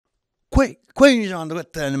Quei genre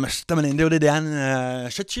de stemmen in de dan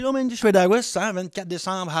chachilo men dis wedagos 24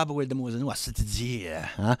 décembre ha bo de mozen was het di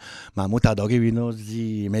mamu ta dogi vino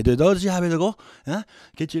di me de dozi ha de go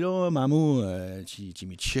ketilo mamu ci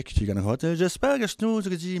mi check ci gana hot j'espère que nous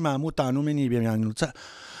di mamu ta no meni bien nuta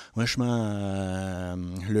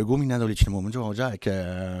le go mina do le chimo mo jo ja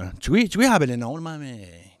que tu ha bele non ma me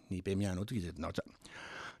ni pe mi anu tu di no ja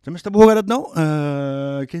mesta bo garat no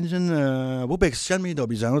kenjen bo bexian mi do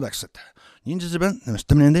bizano daxet ninja zeben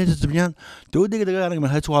stemmen de zeben do de de ma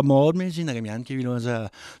het wa mod me zin na mian ke vilo za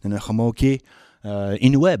na khamoki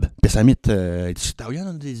in web pesamit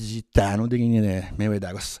tauyan de zitano de gine me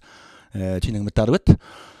wedagos tinang metadwet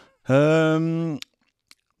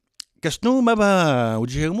Kashtin ma ba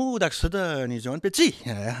ujimu daxet ni zon petit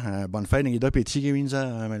bon fine do petit ke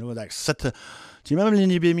vinza melo daxet ti ma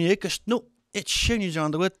ni be mi Kashtin et cheni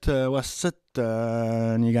jandwet waset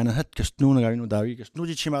ni gana het Kashtin na gavino dawi Kashtin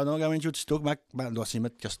di chima no gavin jut stok mak ba do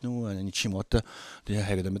simet Kashtin ni chimot de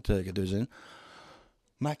hege de met gedezen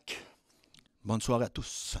mak bonne soirée à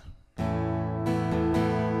tous.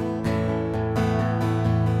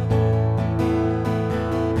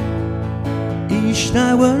 Ishna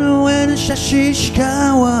wano wen shashish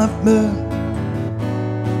kawapme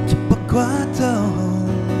Tipakwato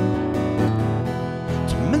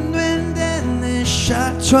Timenwen den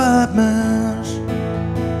shatwapmes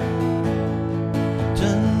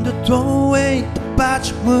Tende towe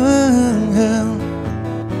tapach mwen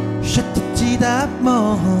Shatiti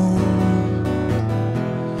dapmo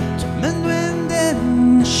Timenwen den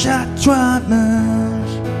shatwapmes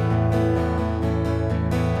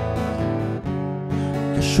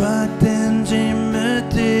Chante, je me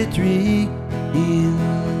détruis.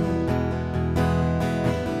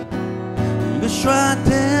 Le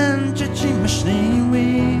chante, je me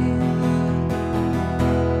chéris.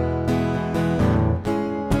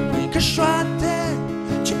 Le chante,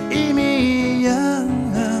 je aime.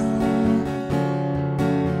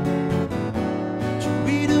 Tu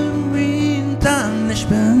vis de moi dans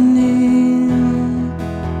l'Espagne.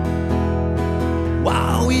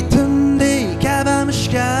 Wow,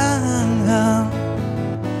 Mishkan,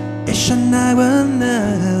 Ishana wana.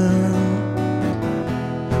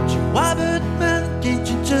 Jawabet man, can't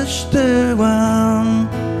you just one?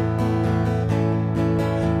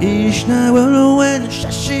 Ishna wana wen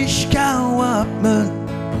shashish kawapman.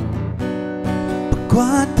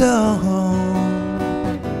 Bakwato,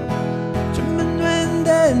 Jaman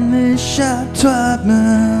wende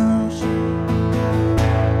nishatwapman.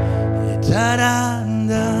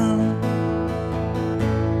 Taranda.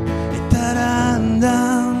 Dam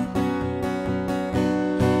dam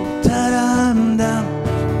dam dam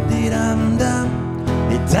dam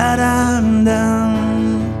dam dam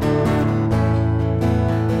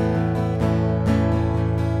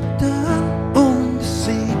dam on the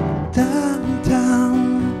sea dam dam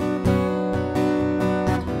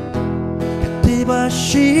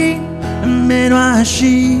Katibashi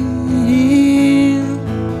Menuashi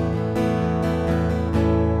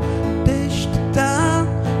Deshta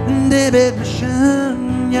Debet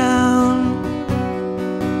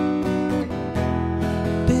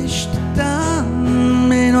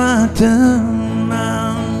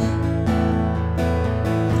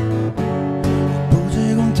Pose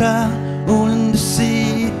conta un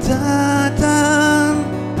citata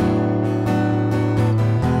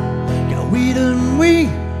Gawida mui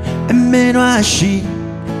e meno ashi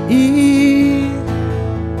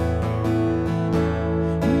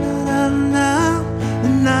Na na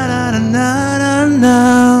na na na na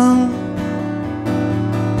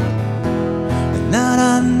na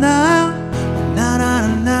na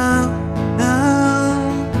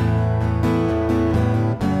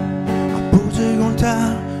na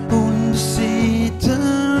un citman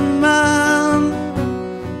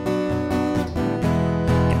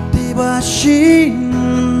Cattivo asci,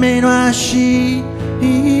 meno asci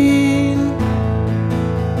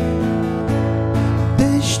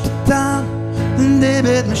Deshta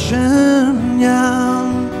debet mashanyam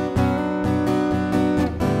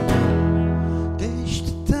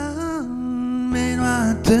Deshta meno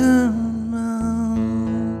atam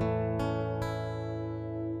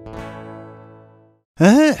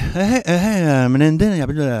من عندنا يا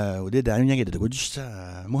بلا ودي دعوني يجي تقول جست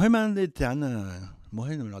مهم عندي تاعنا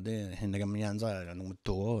مهم من هذا هنا كم ينزل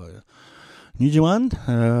نمتو نيجوان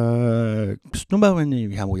كستنبا ويني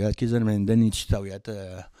بيهامويات كذا من عندنا يتشتاويات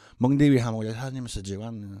مغدي بيهامويات هذه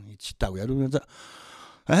مسجوان يتشتاويات وذا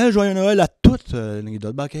Joyeux Noël à toutes les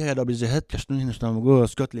d'autres baquets à l'obésité, Kashtin,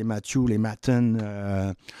 Scott, les Matthew, les Matten,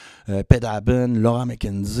 Petapan, Laura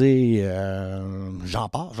McKenzie, j'en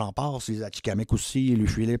passe, les Atikamek aussi, lui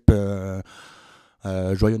Philippe,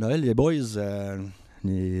 Joyeux Noël, les boys,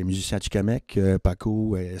 les musiciens Atikamek,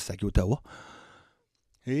 Paco et Saki Ottawa.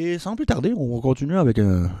 Et sans plus tarder, on va continuer avec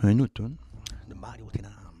un autre tune de Mario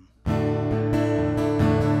Tenam.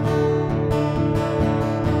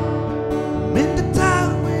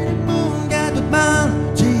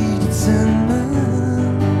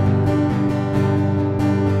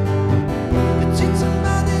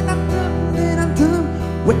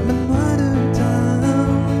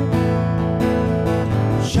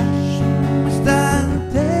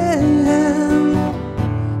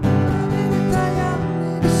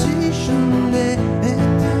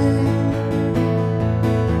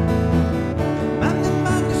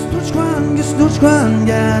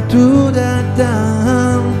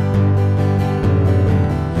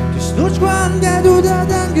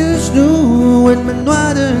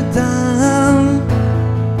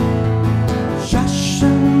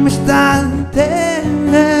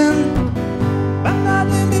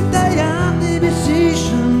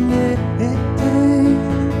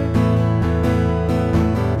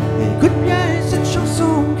 Écoute bien cette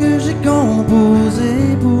chanson que j'ai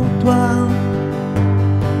composée pour toi.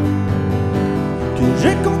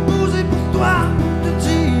 J'ai composé pour toi, pour te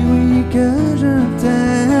dire oui que je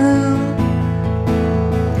t'aime.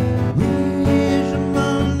 Oui, je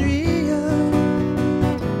m'ennuie.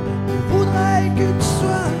 Je voudrais que tu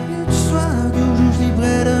sois toujours si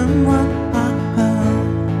près de moi.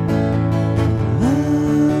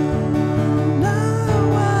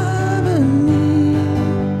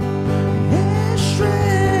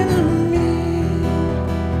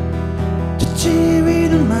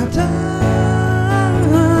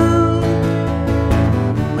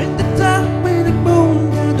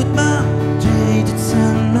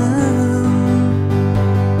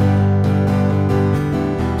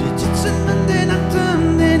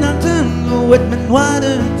 What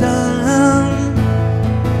a time.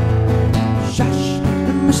 Cherche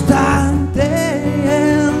de me starter.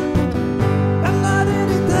 I'm not in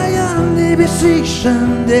it, I am the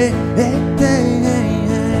decision day.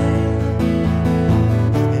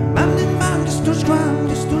 Mam den man just too strong,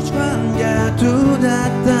 yeah, to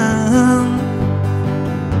that time.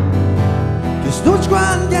 Just too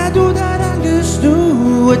strong, yeah, to that time, just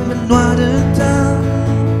do it, man, what a time.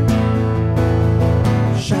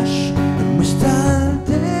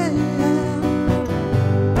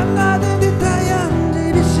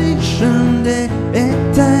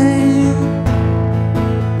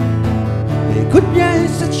 Écoute bien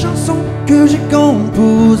cette chanson que j'ai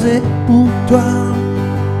composée pour toi.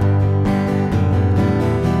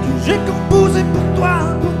 Que j'ai composée pour toi,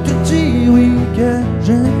 pour te dire oui que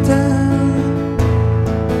je t'aime.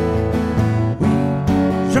 Oui,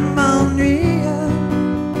 je m'ennuie.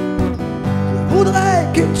 Je voudrais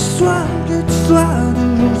que tu sois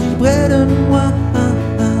toujours si près de moi.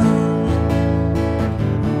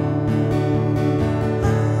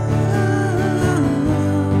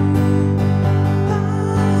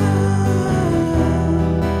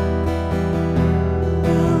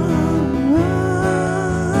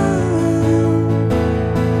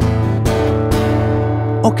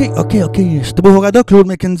 اوكي اشتبهوا غدا كلود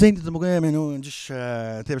ماكنزين تبغى منو نجش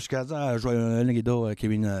تبش كذا جوي نجدو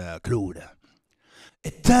كيفين كلود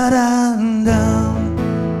تارام دام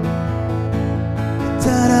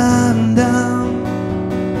تارام دام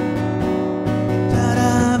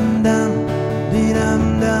تارام دام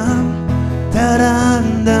ديرام دام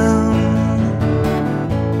تارام دام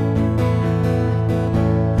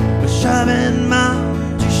Shapentaman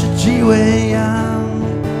Tshisseliteman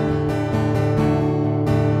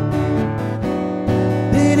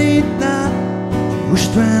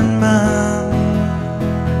Uashau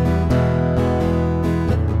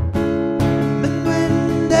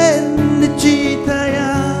Medley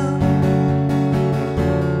Chitaya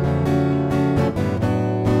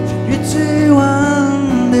Chitsewan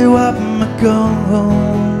de wap makon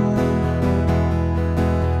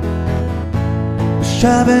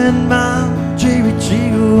Shapentaman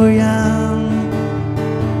Tshisseliteman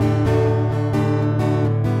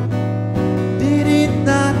Did it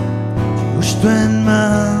not Uashau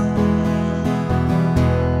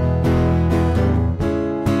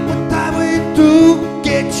What I will do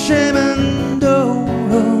get shemando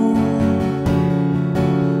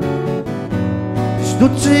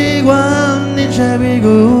Snutsigwan in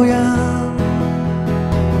Shabigoya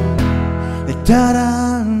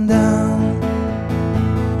Tarandam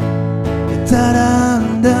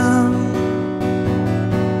Tarandam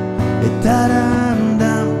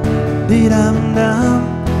dam dam,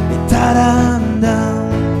 ta dam dam.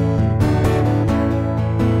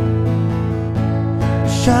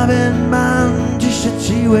 Shapentaman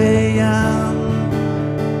Tshisseliteman.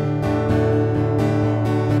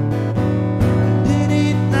 Did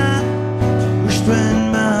it not restrain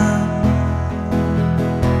man?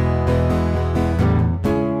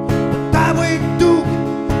 But I wait to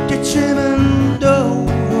get him do.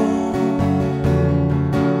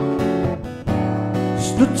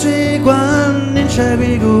 Snutti quan in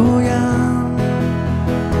Shapentaman.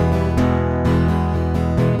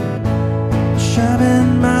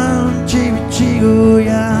 Shapentaman Tshisseliteman.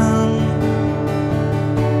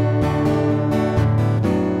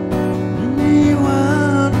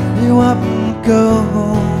 You up and go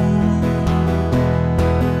home.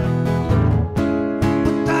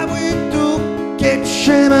 But I wait to get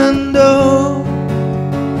him and do.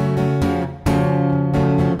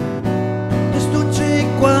 There's no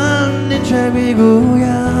take one in Shapentaman.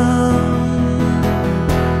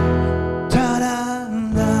 Ta-dam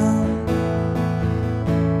dam,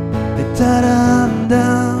 ta-dam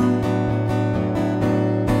dam,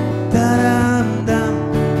 ta-dam dam,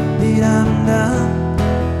 dee-dam dam,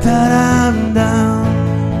 ta-dam dam,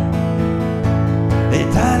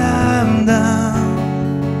 ta-dam dam,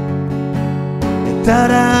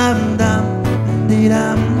 ta-dam dam,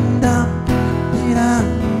 dee-dam dam, dee-dam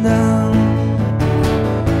dam.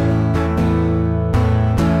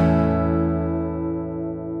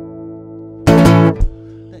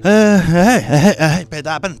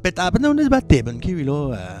 Petapan on est batté ben qui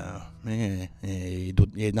là mais il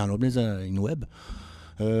dans l'oblige une web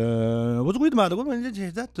vous trouvez de ma droite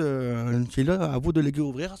c'est là à vous de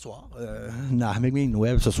l'ouvrir ce soir n'a même une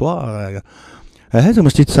web ce soir c'est moi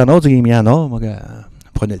je dis ça non c'est bien non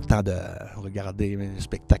prenez le temps de regarder les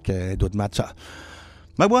spectacles d'autres matchs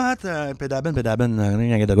ma boîte Petapan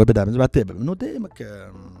rien de quoi Petapan batté notez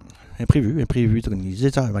imprévu, organisé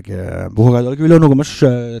ça. Vous regardez là, nous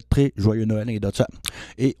très joyeux Noël et d'autres ça.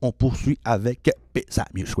 Et on poursuit avec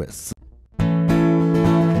Pessamishkuess.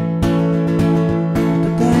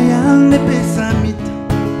 Tayang ni Pessamit.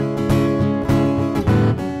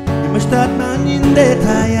 Imastad-man hindi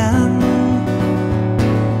tayang.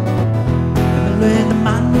 Imaluin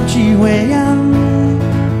naman chiwayang.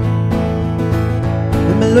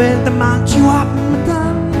 Imaluin naman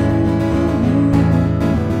chiwapmatan.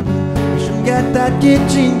 Got that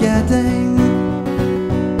kitchen getting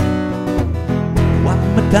what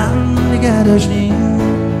my done to get a sting.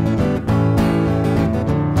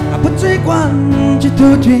 I put take one to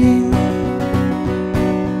twin,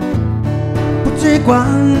 put take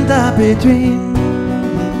one that between,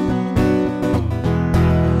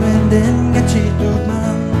 and then get you to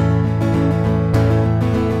man.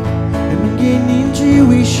 And beginning to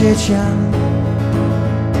wish it young.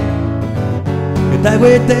 I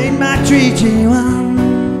waited my treaty one.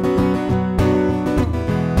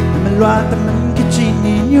 I'm a man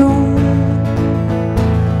kitchen you.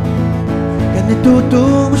 Can you do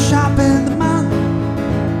Shapentaman?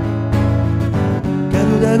 Can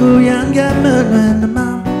you young man the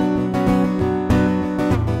man?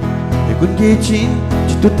 You could get in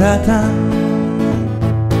to Tatan.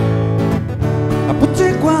 I put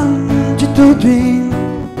take one to twin.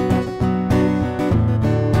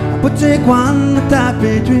 Put take one that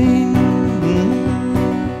between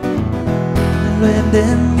and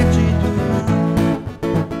then get you to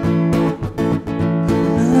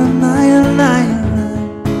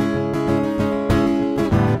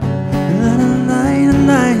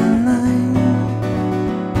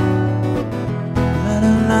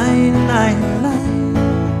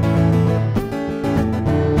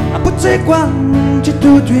I put take one to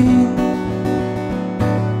dream.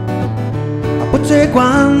 Take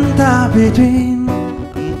one that between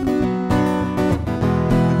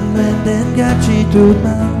and then get you to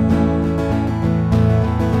man.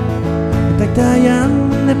 Take Tayan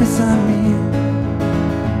Nepesami.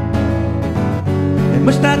 And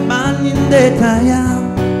must that man in the Tayan.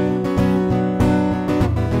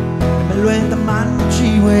 And when the man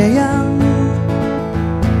chiwayang.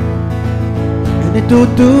 And it do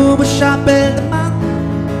Shapentaman.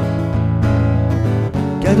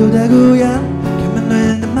 Gadu daguyan.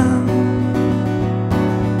 And the man,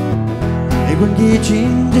 I won't get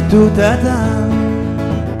in the Natuta.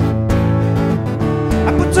 I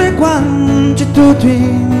put take one to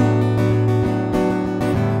twin.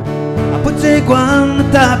 I put take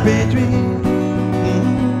one that between.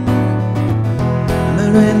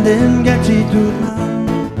 And then get you to man.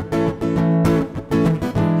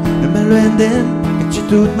 And then get you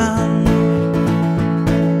to man.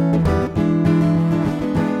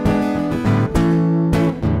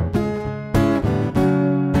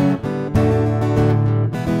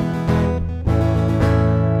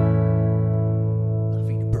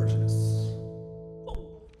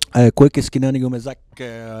 Quoi qu'est-ce qu'il y a de Zach,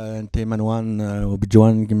 Te Manouan, au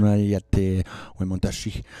Bidjouan, qui m'a été au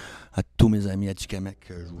Montachi, à tous mes amis à Tikamek,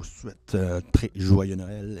 je vous souhaite très joyeux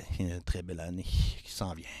Noël et une très belle année qui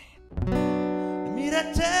s'en vient.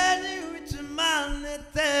 Mirerten, Uashau,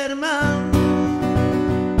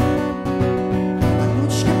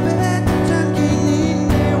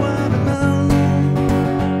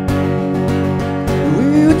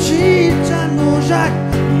 Jacques,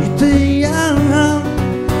 il était young,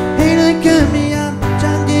 et le camion,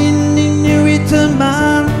 Jangin,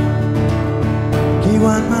 Inuitaman,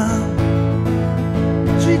 Kiwanman,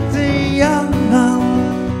 j'étais young,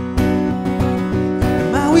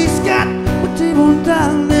 ma whiskat, où t'es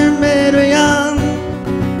montant, et Medley,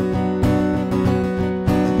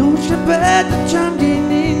 non, je pète, Jangin,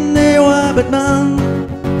 Inuitaman,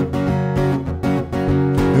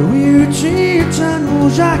 oui, tu t'en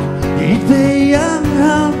Jacques. Était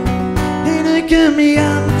young, et le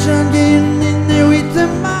camion, Jangin,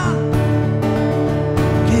 Inuitaman,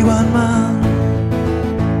 Kiwanman,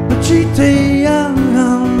 j'étais young.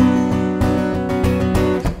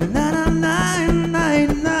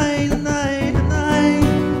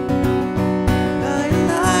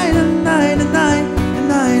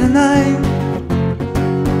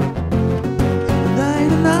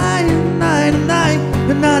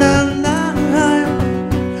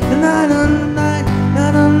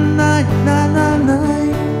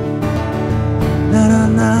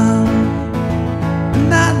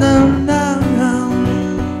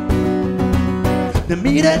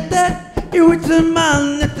 Mirerten,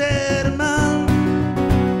 Inuitaman, Eterman,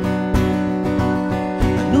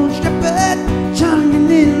 non scapet, Jangin,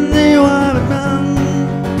 Inuitaman,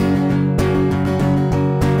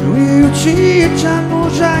 oui, ucci, Jamo,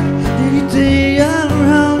 Jacques, était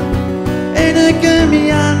young, et le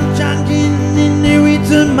camion, Jangin,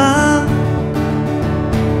 Inuitaman,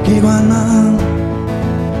 Kiwanman,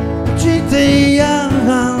 j'étais young.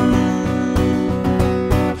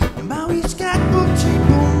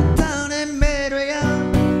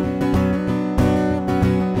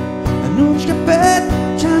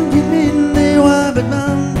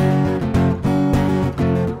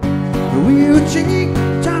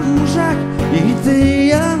 Jacques, il était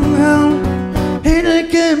young, et le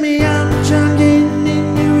camion, Jangin,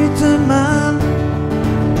 Inuitaman,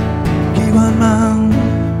 Kiwanman,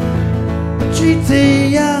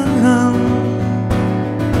 j'étais young,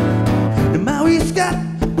 ma whiskat,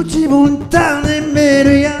 où t'es montant, et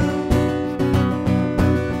Medley,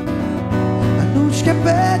 non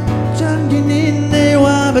scapet, Jangin,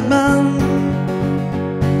 Inuitaman,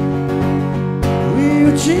 oui,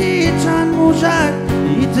 tu t'en Jacques,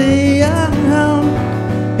 il était young,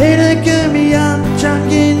 et le camion,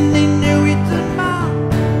 Jangin, Inuitaman,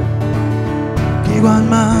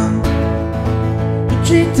 Kiwanman,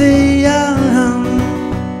 j'étais young.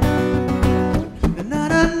 Na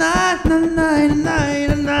na na na na na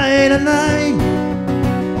na na na.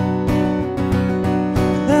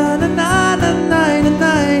 Na na na na na na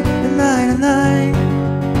na na.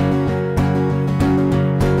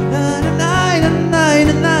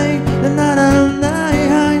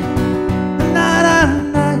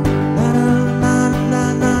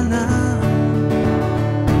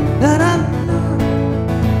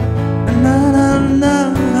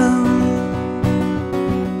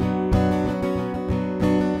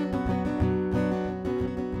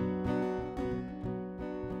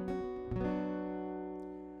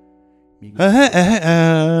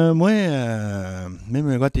 Moi,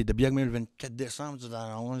 même quand t'es de bien le 24 décembre, tu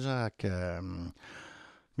dans Jacques.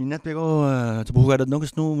 Minette, pero tu pourrais donner que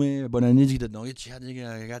nous, mais bonne année, tu donnes, tu as dit,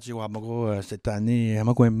 regarde, tu vois, moi, cette année,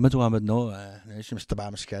 moi, quand même, tu vas me donner, je me suis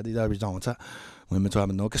pas masqué, il a besoin de ça. Oui, mais tu vas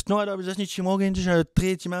me donner. Qu'est-ce que nous, alors, besoin de chez moi, tu as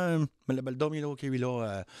très, tu m'as, mais le bel dormi, là, qui est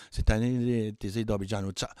là, cette année, tu es d'Abidjan,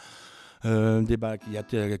 ou ça. Débat qui a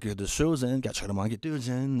de choses, qui a manqué de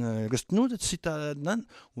choses, qu'est-ce que nous, si tu as donné,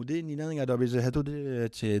 ou des ninan, qui a d'Abidjan,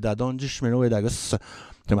 tu es d'Adon, je me l'ai d'Agos,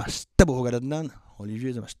 tu m'as stable au Gadon.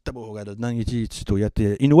 Olivier, ça m'a stable au Gadon, qui est citoyen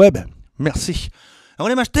in web. Merci. On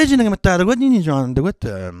est acheté, j'ai un tas de quoi, ni John, de quoi,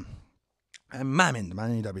 maman,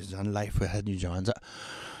 man, d'Abidjan, life, had you John.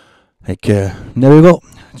 Et que, there we go.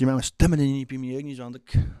 Tu m'as stable de Nipaiamianan, ni John,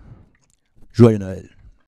 joyeux Noël.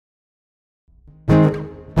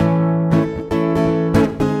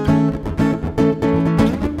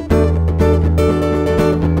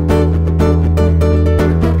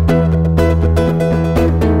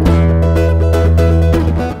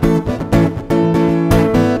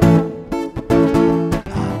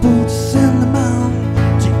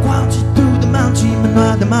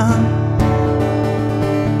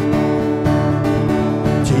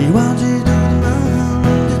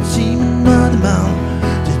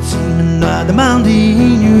 noir de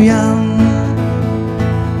Mandinuyang.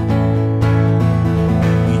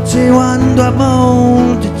 Ite wan doa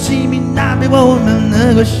mon, te chimi na be wo men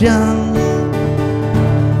negociang.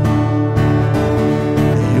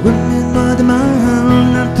 Noir de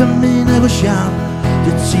man, not to me negociant,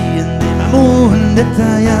 te chien de mamoun de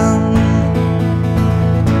tayang.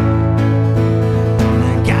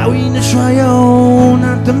 Gawi ne choyo,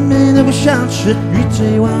 not to me negociant, je lui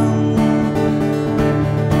te wang.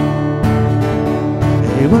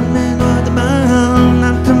 Noir de man,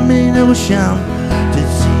 not to me negociant, te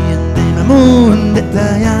chien de mamoun de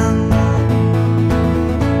tayang.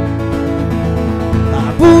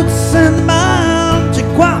 Apu Tshisseliteman, je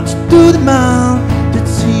crois to the mount, the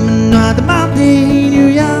team and not the mountain you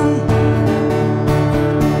young.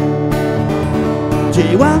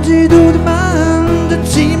 Jay want to do the mount, the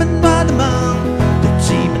team and not the mount, the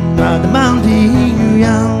team and not the mountain you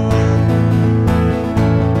young.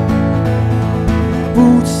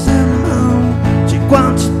 Boots and the mount, Jay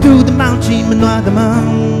want to do the mount, team and not the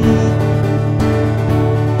mount.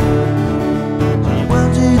 Jay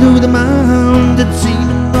want to do the mount, the team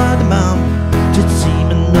and not the mount.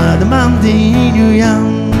 The mountain you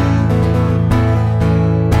young.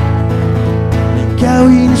 Les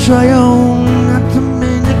kawin choyon, not to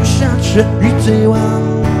me negociant, je lui te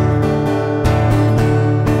wang.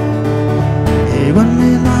 Et one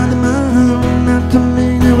man on the mountain, not to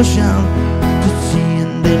me negociant, te chien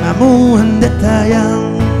de mamoun de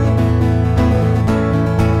tayang.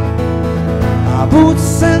 Apu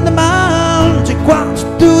Tshisseliteman, je crois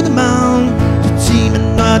to the mount, te team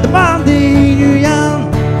and not the mountain you young.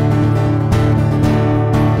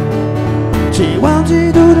 She wants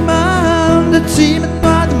to do the mound, the team and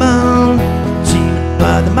not the mound, team and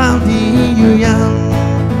not the mountain you young.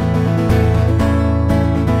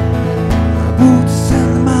 Boots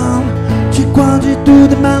and the mound, she wants to do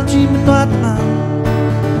the mound, team and not the mound.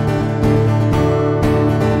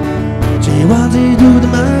 She wants to do the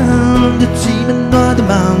mound, the team and not the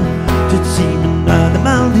mound, the team and not the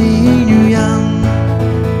mountain you young.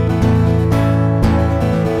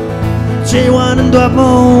 She wanna do a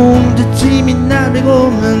bone, the team in that big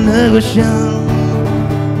woman negociant.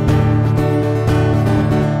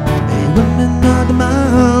 A woman not the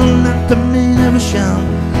man, not the me negociant,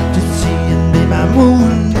 to see and be my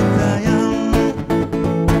moon that I am.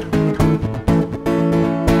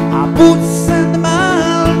 Apu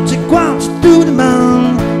Tshisseliteman, she wants to do the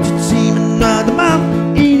man, the team and not the man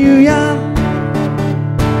in New York.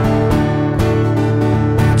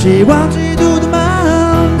 She wants to do the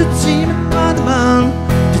man, the team.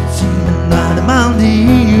 The team and not the mountain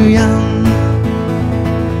you young.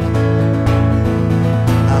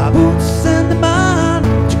 Apu Tshisseliteman,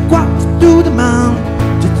 she wants to do the mount,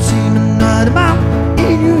 the team and not the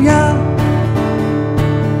mountain you young.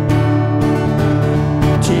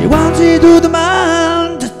 She wants to do the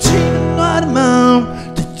mount, the team and not the mount,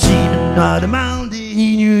 the team and not the mountain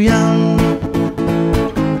you young.